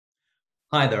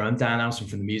Hi there, I'm Dan Elson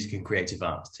from the Music and Creative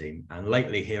Arts team. And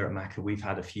lately here at Macca, we've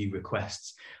had a few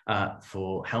requests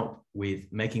for help with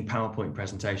making PowerPoint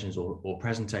presentations or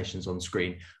presentations on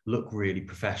screen look really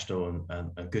professional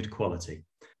and good quality.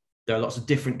 There are lots of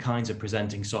different kinds of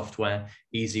presenting software,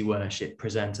 Easy Worship,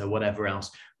 Presenter, whatever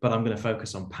else, but I'm going to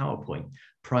focus on PowerPoint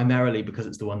primarily because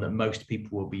it's the one that most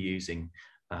people will be using.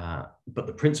 But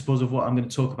the principles of what I'm going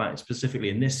to talk about specifically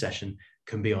in this session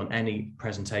can be on any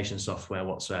presentation software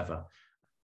whatsoever.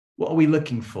 What are we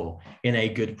looking for in a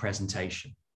good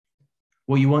presentation?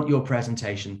 Well, you want your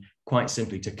presentation quite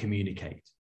simply to communicate,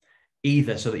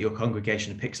 either so that your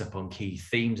congregation picks up on key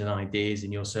themes and ideas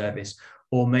in your service,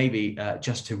 or maybe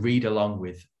just to read along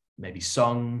with maybe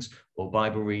songs or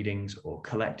Bible readings or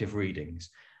collective readings.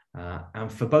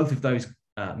 And for both of those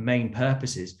main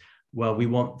purposes, well, we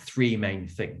want three main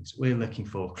things. We're looking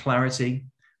for clarity,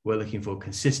 we're looking for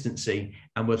consistency,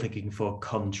 and we're looking for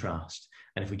contrast.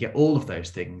 And if we get all of those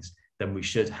things, then we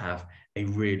should have a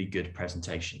really good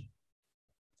presentation.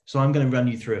 So I'm going to run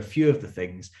you through a few of the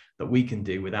things that we can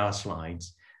do with our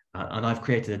slides. And I've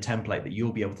created a template that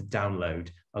you'll be able to download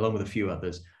along with a few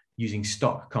others using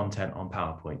stock content on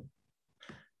PowerPoint.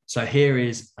 So here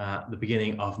is the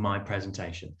beginning of my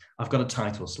presentation. I've got a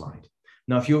title slide.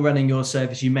 Now, if you're running your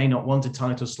service, you may not want a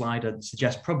title slide. I'd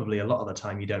suggest probably a lot of the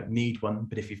time you don't need one,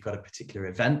 but if you've got a particular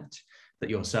event that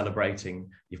you're celebrating,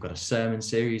 you've got a sermon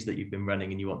series that you've been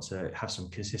running and you want to have some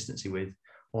consistency with,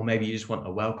 or maybe you just want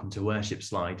a welcome to worship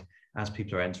slide as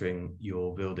people are entering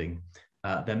your building,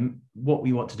 then what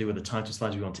we want to do with the title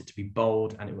slides, we want it to be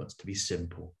bold and it wants to be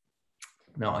simple.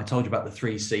 Now, I told you about the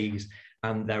 3 C's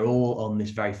and they're all on this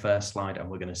very first slide and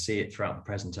we're going to see it throughout the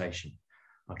presentation.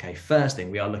 Okay, first thing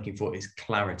we are looking for is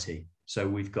clarity. So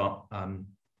we've got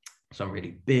some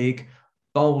really big,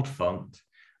 bold font.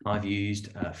 I've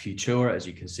used Futura, as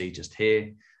you can see just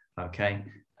here. Okay,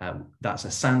 that's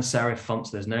a sans serif font,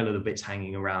 so there's no little bits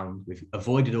hanging around. We've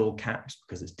avoided all caps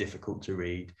because it's difficult to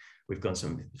read. We've gone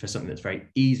for something that's very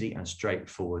easy and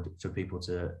straightforward for people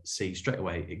to see straight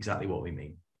away exactly what we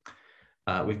mean.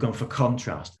 We've gone for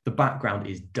contrast. The background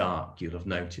is dark, you'll have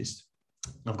noticed.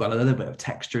 I've got a little bit of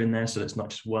texture in there, so it's not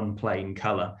just one plain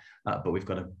color, but we've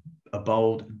got a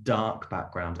bold, dark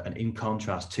background. And in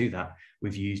contrast to that,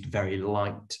 we've used very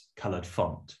light colored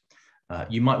font.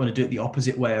 You might want to do it the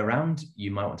opposite way around.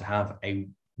 You might want to have a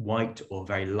white or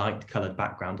very light colored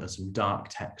background and some dark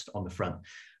text on the front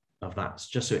of that,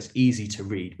 just so it's easy to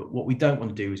read. But what we don't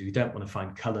want to do is we don't want to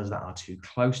find colors that are too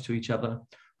close to each other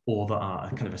or that are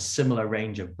kind of a similar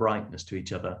range of brightness to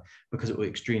each other, because it will be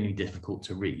extremely difficult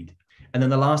to read. And then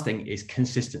the last thing is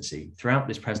consistency. Throughout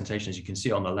this presentation, as you can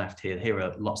see on the left here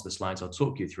are lots of the slides. I'll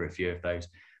talk you through a few of those.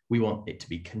 We want it to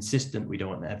be consistent. We don't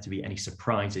want there to be any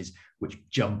surprises which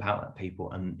jump out at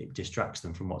people and it distracts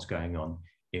them from what's going on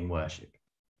in worship.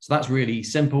 So that's really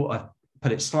simple. I've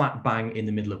put it slap bang in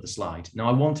the middle of the slide. Now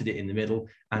I wanted it in the middle,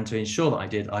 and to ensure that I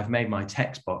did, I've made my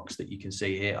text box that you can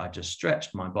see here. I just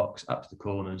stretched my box up to the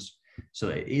corners so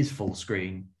that it is full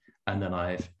screen. And then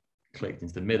I've clicked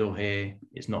into the middle here.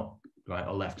 It's not right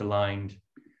or left aligned.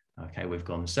 Okay, we've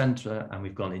gone center and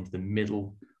we've gone into the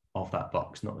middle of that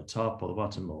box, not the top or the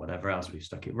bottom or whatever else. We've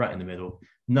stuck it right in the middle.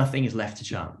 Nothing is left to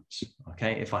chance.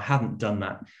 Okay, if I hadn't done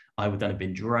that, I would then have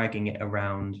been dragging it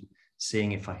around,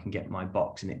 seeing if I can get my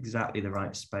box in exactly the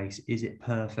right space. Is it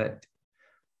perfect?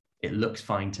 It looks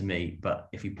fine to me, but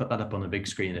if you put that up on a big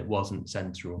screen and it wasn't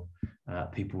central,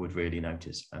 people would really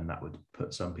notice, and that would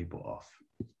put some people off.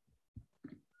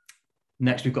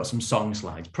 Next, we've got some song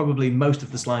slides. Probably most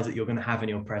of the slides that you're going to have in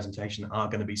your presentation are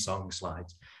going to be song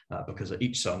slides because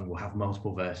each song will have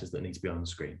multiple verses that need to be on the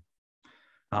screen.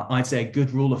 I'd say a good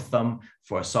rule of thumb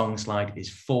for a song slide is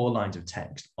 4 lines of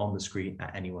text on the screen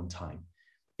at any one time.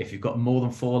 If you've got more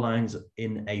than 4 lines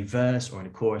in a verse or in a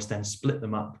chorus, then split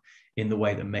them up in the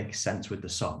way that makes sense with the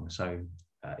song. So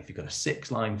if you've got a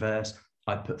 6-line verse,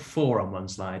 I'd put 4 on one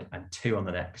slide and 2 on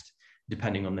the next,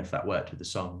 depending on if that worked with the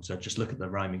song. So just look at the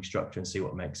rhyming structure and see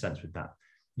what makes sense with that.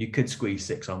 You could squeeze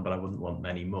 6 on, but I wouldn't want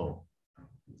many more.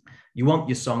 You want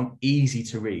your song easy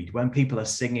to read. When people are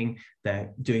singing,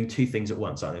 they're doing 2 things at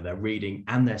once, aren't they? They're reading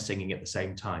and they're singing at the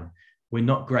same time. We're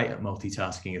not great at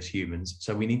multitasking as humans,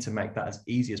 so we need to make that as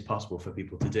easy as possible for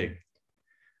people to do.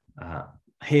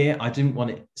 Here, I didn't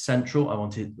want it central. I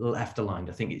wanted left aligned.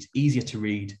 I think it's easier to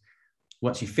read.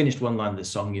 Once you've finished one line of the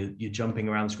song, you're jumping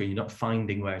around the screen. You're not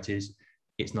finding where it is.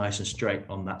 It's nice and straight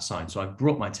on that side. So I've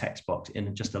brought my text box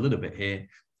in just a little bit here,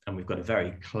 and we've got a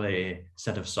very clear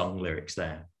set of song lyrics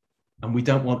there. And we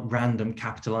don't want random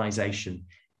capitalization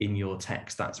in your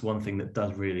text. That's one thing that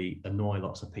does really annoy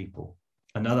lots of people.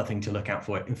 Another thing to look out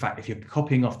for, in fact, if you're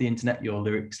copying off the internet, your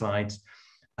lyric slides,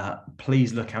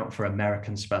 please look out for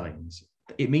American spellings.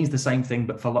 It means the same thing,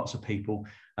 but for lots of people,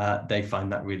 they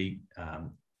find that really,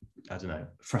 I don't know,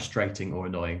 frustrating or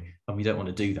annoying. And we don't want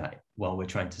to do that while we're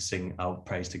trying to sing our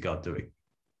praise to God, do we?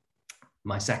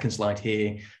 My second slide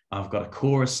here, I've got a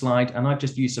chorus slide, and I've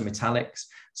just used some italics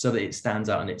so that it stands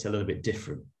out and it's a little bit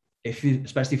different.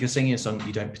 Especially if you're singing a song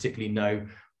you don't particularly know,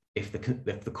 if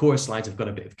the chorus slides have got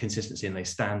a bit of consistency and they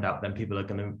stand out, then people are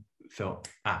going to feel,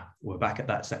 we're back at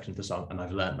that section of the song and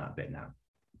I've learned that bit now.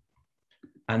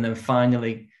 And then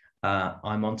finally,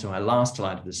 I'm on to my last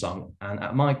slide of the song, and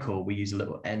at my call, we use a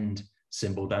little end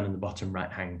symbol down in the bottom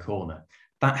right-hand corner.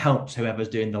 That helps whoever's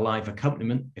doing the live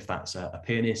accompaniment, if that's a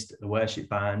pianist, the worship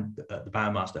band, the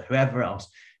bandmaster, whoever else,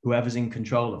 whoever's in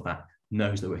control of that,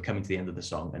 knows that we're coming to the end of the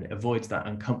song, and it avoids that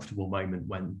uncomfortable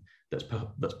moment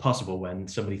that's possible when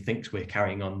somebody thinks we're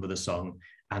carrying on with a song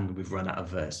and we've run out of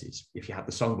verses. If you have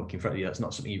the songbook in front of you, that's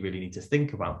not something you really need to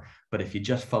think about, but if you're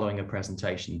just following a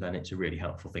presentation, then it's a really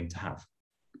helpful thing to have.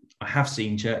 I have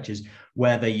seen churches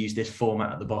where they use this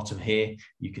format at the bottom here.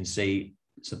 You can see,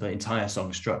 so the entire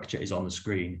song structure is on the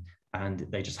screen and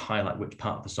they just highlight which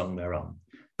part of the song they're on.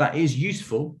 That is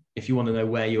useful if you want to know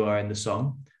where you are in the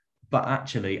song, but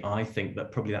actually I think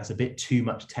that probably that's a bit too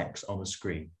much text on the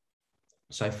screen.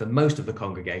 So for most of the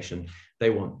congregation, they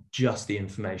want just the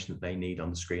information that they need on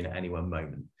the screen at any one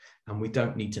moment. And we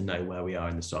don't need to know where we are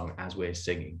in the song as we're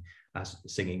singing, as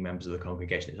singing members of the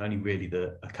congregation. It's only really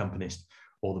the accompanist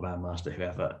or the bandmaster,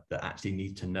 whoever, that actually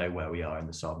need to know where we are in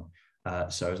the song.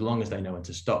 So as long as they know when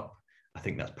to stop, I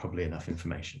think that's probably enough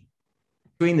information.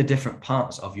 Between the different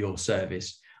parts of your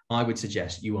service, I would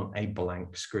suggest you want a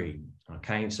blank screen.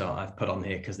 Okay, so I've put on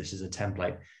here, because this is a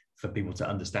template for people to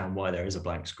understand why there is a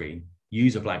blank screen.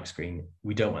 Use a blank screen.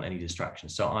 We don't want any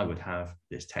distractions. So I would have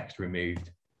this text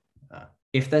removed.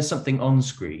 If there's something on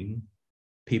screen,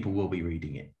 people will be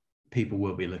reading it. People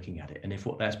will be looking at it. And if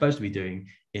what they're supposed to be doing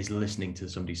is listening to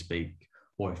somebody speak,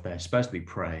 or if they're supposed to be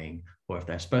praying, or if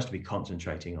they're supposed to be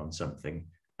concentrating on something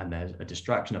and there's a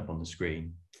distraction up on the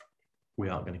screen, we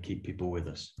aren't going to keep people with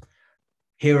us.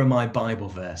 Here are my Bible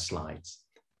verse slides.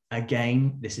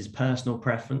 Again, this is personal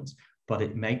preference, but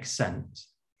it makes sense.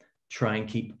 Try and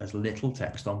keep as little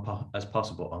text on as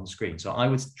possible on screen. So I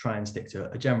would try and stick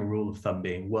to a general rule of thumb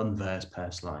being one verse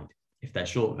per slide. If they're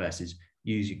short verses,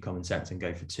 use your common sense and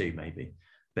go for two maybe.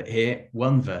 But here,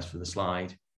 one verse for the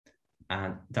slide,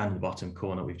 and down in the bottom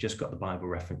corner, we've just got the Bible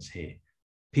reference here.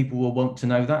 People will want to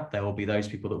know that. There will be those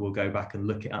people that will go back and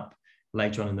look it up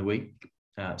later on in the week.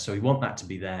 So we want that to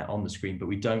be there on the screen, but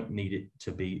we don't need it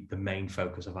to be the main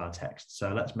focus of our text. So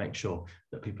let's make sure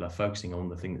that people are focusing on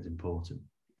the thing that's important.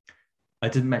 I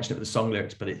didn't mention it with the song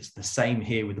lyrics, but it's the same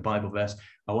here with the Bible verse.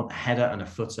 I want a header and a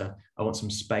footer. I want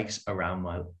some space around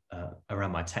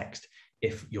my text.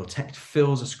 If your text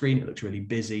fills a screen, it looks really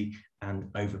busy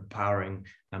and overpowering,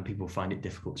 and people find it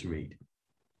difficult to read.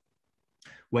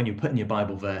 When you're putting your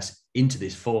Bible verse into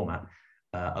this format,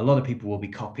 a lot of people will be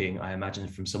copying, I imagine,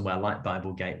 from somewhere like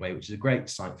Bible Gateway, which is a great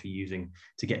site for using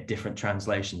to get different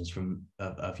translations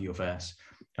of your verse.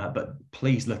 But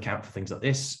please look out for things like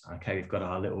this. Okay, we've got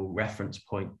our little reference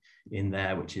point in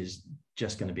there, which is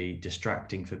just going to be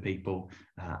distracting for people.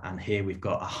 And here we've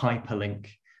got a hyperlink.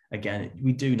 Again,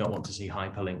 we do not want to see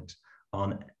hyperlinks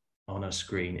on a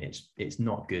screen. It's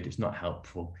not good. It's not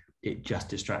helpful. It just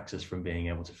distracts us from being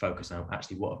able to focus on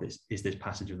actually what is this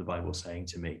passage of the Bible saying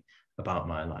to me about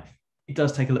my life. It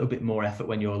does take a little bit more effort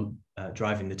when you're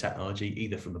driving the technology,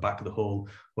 either from the back of the hall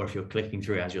or if you're clicking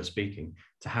through as you're speaking,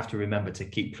 to have to remember to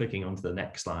keep clicking onto the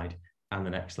next slide and the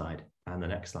next slide and the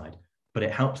next slide. But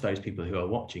it helps those people who are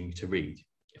watching to read.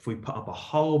 If we put up a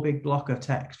whole big block of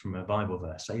text from a Bible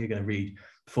verse, say you're going to read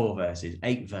 4 verses,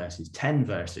 8 verses, 10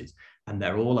 verses, and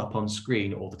they're all up on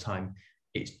screen all the time,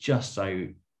 it's just so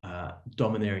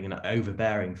domineering and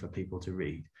overbearing for people to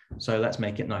read. So let's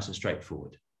make it nice and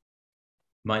straightforward.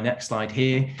 My next slide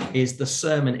here is the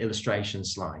sermon illustration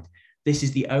slide. This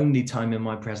is the only time in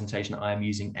my presentation I am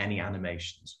using any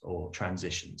animations or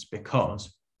transitions,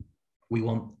 because we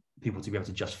want people to be able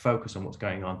to just focus on what's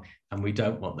going on, and we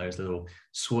don't want those little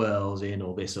swirls in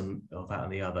or this and or that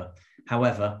and the other.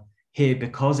 However, here,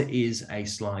 because it is a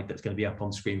slide that's going to be up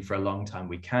on screen for a long time,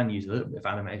 we can use a little bit of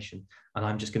animation, and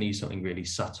I'm just going to use something really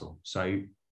subtle. So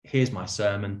here's my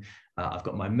sermon. I've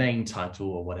got my main title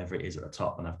or whatever it is at the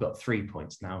top, and I've got 3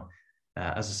 points. Now,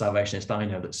 as a Salvationist, I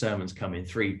know that sermons come in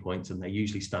 3 points, and they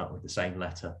usually start with the same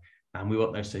letter, and we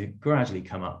want those to gradually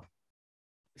come up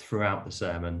throughout the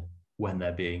sermon when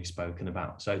they're being spoken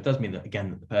about. So it does mean that, again,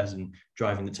 that the person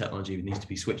driving the technology needs to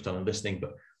be switched on and listening,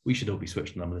 but we should all be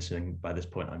switched on and listening by this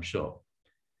point, I'm sure.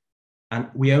 And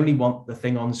we only want the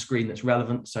thing on screen that's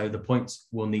relevant. So the points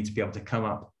will need to be able to come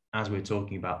up as we're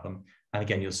talking about them. And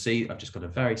again, you'll see I've just got a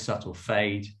very subtle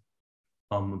fade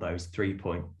on those 3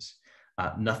 points,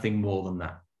 nothing more than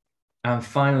that. And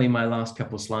finally, my last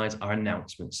couple of slides are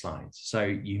announcement slides. So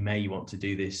you may want to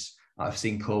do this. I've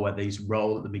seen call where these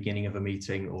roll at the beginning of a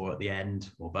meeting or at the end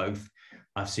or both.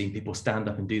 I've seen people stand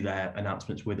up and do their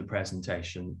announcements with a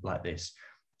presentation like this.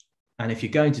 And if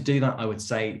you're going to do that, I would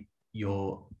say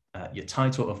your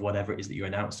title of whatever it is that you're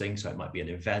announcing. So it might be an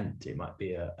event, it might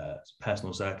be a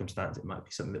personal circumstance, it might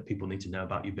be something that people need to know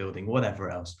about your building,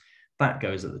 whatever else. That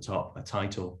goes at the top, a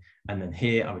title. And then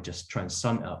here, I would just try and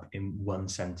sum it up in one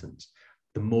sentence.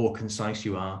 The more concise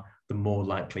you are, the more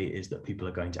likely it is that people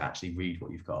are going to actually read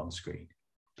what you've got on screen.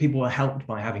 People are helped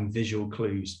by having visual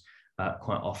clues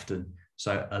quite often.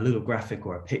 So a little graphic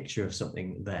or a picture of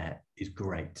something there is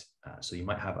great. So you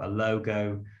might have a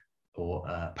logo or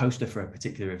a poster for a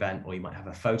particular event, or you might have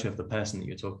a photo of the person that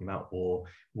you're talking about or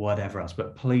whatever else.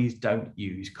 But please don't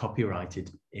use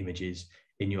copyrighted images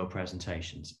in your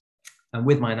presentations. And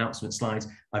with my announcement slides,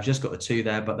 I've just got the two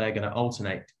there, but they're going to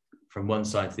alternate from one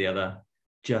side to the other,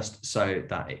 just so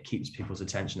that it keeps people's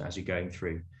attention as you're going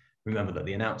through. Remember that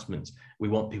the announcements, we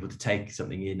want people to take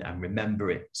something in and remember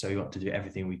it. So we want to do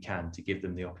everything we can to give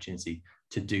them the opportunity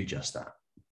to do just that.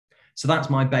 So that's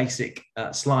my basic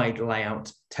slide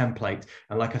layout template.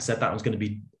 And like I said, that one's going to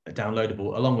be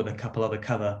downloadable along with a couple other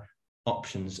cover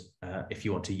options if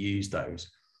you want to use those.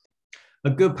 A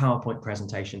good PowerPoint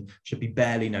presentation should be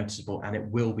barely noticeable and it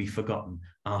will be forgotten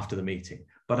after the meeting,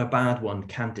 but a bad one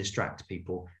can distract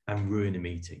people and ruin a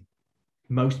meeting.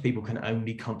 Most people can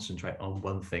only concentrate on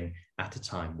one thing at a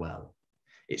time well.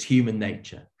 It's human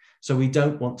nature. So we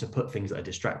don't want to put things that are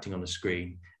distracting on the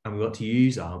screen, and we want to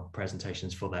use our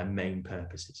presentations for their main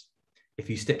purposes. If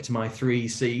you stick to my 3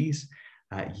 C's,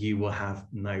 you will have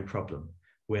no problem.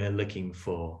 We're looking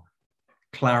for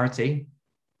clarity,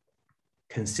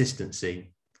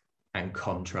 consistency, and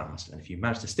contrast. And if you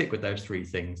manage to stick with those 3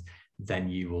 things, then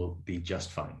you will be just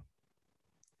fine.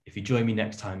 If you join me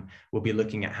next time, we'll be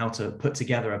looking at how to put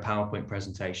together a PowerPoint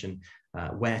presentation,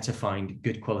 where to find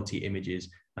good quality images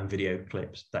and video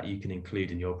clips that you can include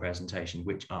in your presentation,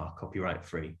 which are copyright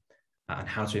free, and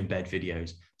how to embed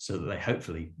videos so that they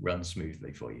hopefully run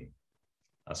smoothly for you.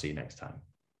 I'll see you next time.